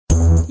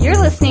You're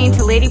listening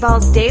to Lady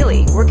Balls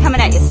Daily. We're coming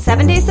at you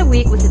 7 days a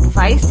week with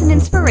advice and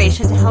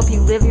inspiration to help you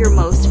live your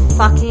most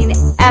fucking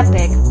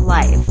epic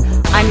life.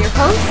 I'm your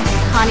host,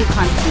 Connie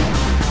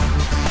Constantine.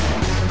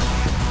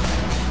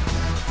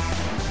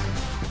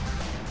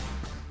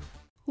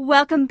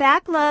 Welcome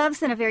back,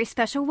 loves, and a very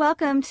special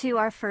welcome to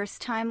our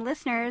first-time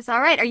listeners. All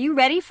right, are you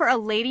ready for a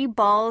Lady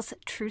Balls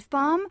Truth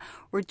Bomb?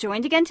 We're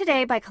joined again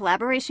today by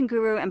collaboration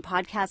guru and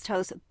podcast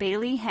host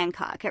Bailey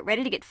Hancock. Get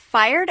ready to get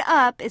fired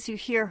up as you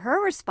hear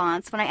her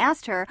response when I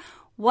asked her,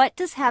 what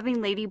does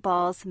having lady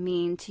balls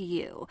mean to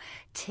you?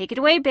 Take it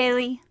away,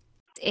 Bailey.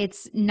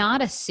 It's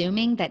not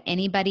assuming that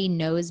anybody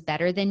knows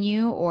better than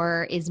you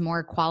or is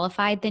more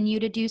qualified than you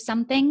to do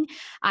something.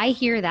 I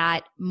hear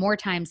that more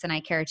times than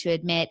I care to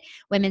admit,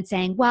 women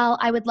saying, well,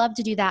 I would love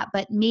to do that,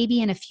 but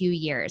maybe in a few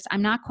years.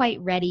 I'm not quite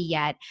ready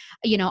yet.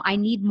 I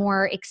need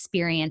more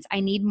experience.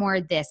 I need more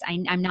of this.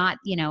 I'm not,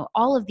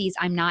 all of these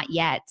I'm not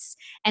yet.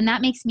 And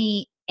that makes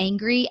me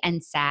angry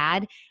and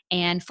sad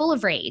and full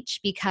of rage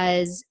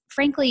because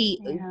frankly,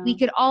 we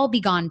could all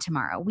be gone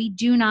tomorrow. We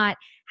do not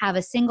have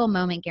a single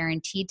moment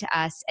guaranteed to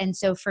us. And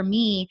so for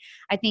me,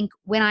 I think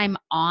when I'm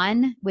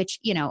on, which,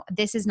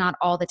 this is not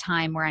all the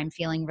time where I'm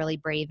feeling really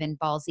brave and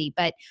ballsy,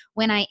 but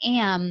when I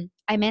am,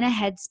 I'm in a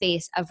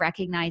headspace of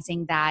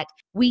recognizing that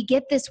we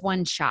get this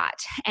one shot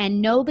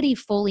and nobody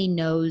fully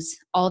knows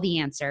all the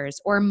answers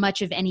or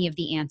much of any of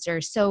the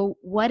answers. So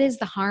what is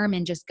the harm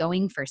in just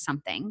going for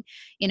something?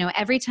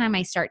 Every time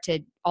I start to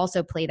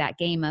also play that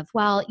game of,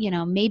 well,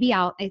 maybe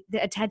a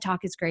TED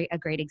Talk is a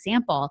great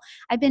example.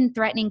 I've been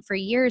threatening for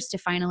years to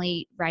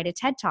finally write a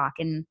TED Talk,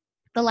 and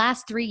the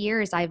last 3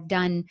 years, I've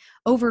done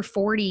over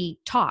 40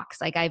 talks.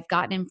 Like I've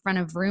gotten in front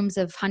of rooms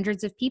of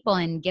hundreds of people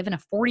and given a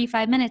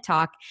 45-minute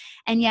talk.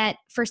 And yet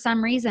for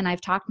some reason,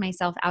 I've talked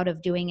myself out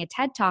of doing a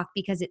TED Talk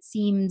because it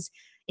seems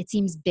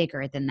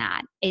bigger than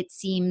that. It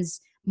seems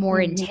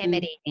more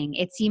intimidating.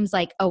 It seems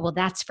like, oh, well,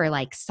 that's for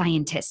like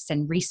scientists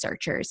and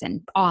researchers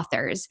and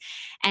authors.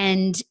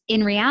 And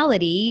in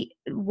reality,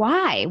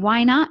 why?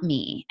 Why not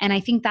me? And I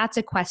think that's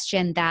a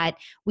question that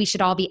we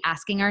should all be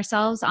asking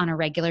ourselves on a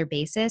regular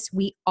basis.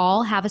 We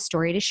all have a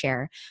story to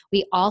share.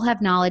 We all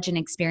have knowledge and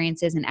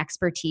experiences and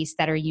expertise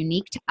that are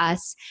unique to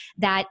us,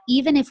 that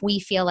even if we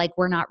feel like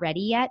we're not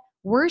ready yet,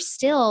 we're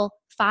still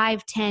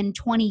 5, 10,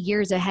 20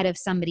 years ahead of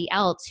somebody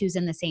else who's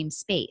in the same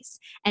space.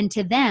 And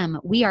to them,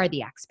 we are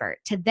the expert.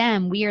 To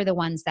them, we are the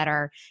ones that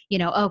are,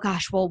 oh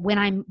gosh, well, when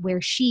I'm where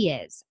she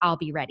is, I'll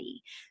be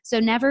ready. So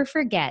never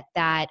forget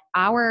that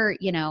our,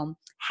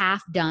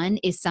 half done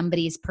is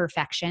somebody's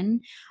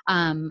perfection.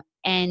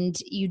 And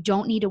you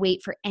don't need to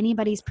wait for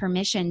anybody's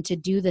permission to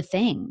do the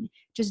thing.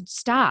 Just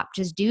stop.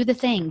 Just do the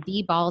thing.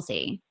 Be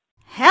ballsy.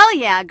 Hell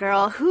yeah,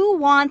 girl. Who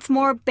wants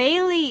more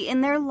Bailey in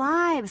their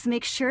lives?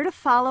 Make sure to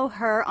follow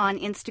her on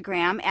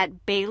Instagram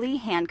at Bailey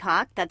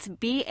Hancock. That's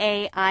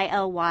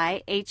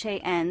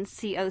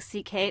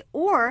BAILYHANCOCK.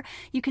 Or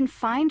you can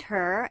find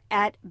her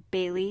at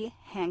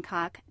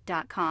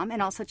BaileyHancock.com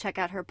and also check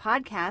out her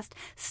podcast,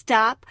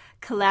 Stop,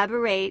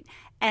 Collaborate,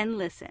 and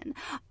Listen.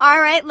 All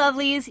right,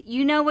 lovelies,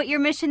 you know what your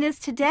mission is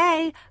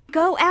today.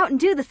 Go out and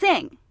do the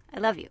thing. I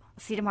love you.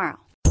 I'll see you tomorrow.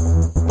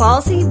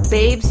 Ballsy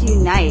Babes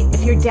Unite.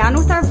 If you're down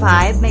with our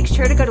vibe, make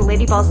sure to go to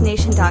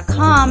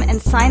ladyballsnation.com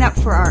and sign up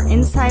for our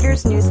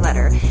Insiders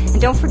newsletter. And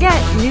don't forget,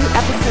 new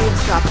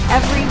episodes drop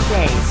every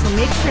day, so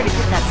make sure to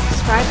hit that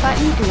subscribe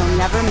button and you'll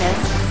never miss a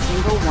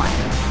single one.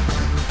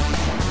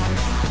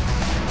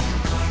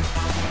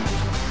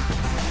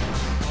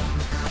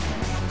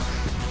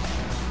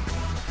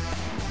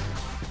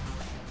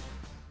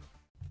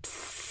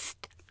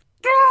 Psst.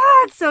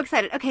 Ah, so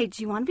excited. Okay,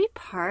 do you want to be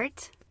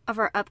part of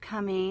our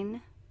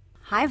upcoming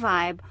high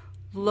vibe,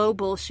 low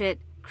bullshit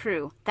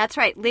crew? That's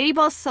right. Lady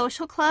Balls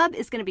Social Club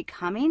is going to be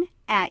coming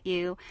at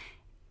you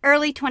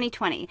early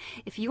 2020.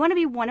 If you want to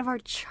be one of our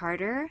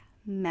charter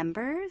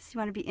members, you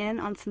want to be in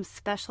on some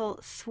special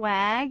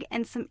swag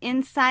and some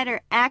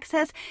insider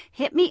access,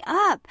 hit me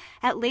up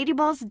at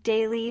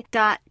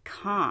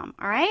ladyballsdaily.com.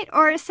 All right?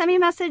 Or send me a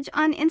message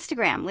on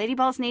Instagram,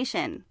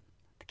 ladyballsnation.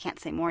 I can't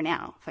say more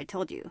now. If I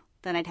told you,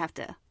 then I'd have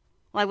to,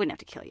 well, I wouldn't have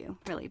to kill you,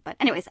 really. But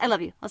anyways, I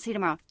love you. I'll see you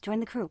tomorrow. Join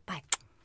the crew. Bye.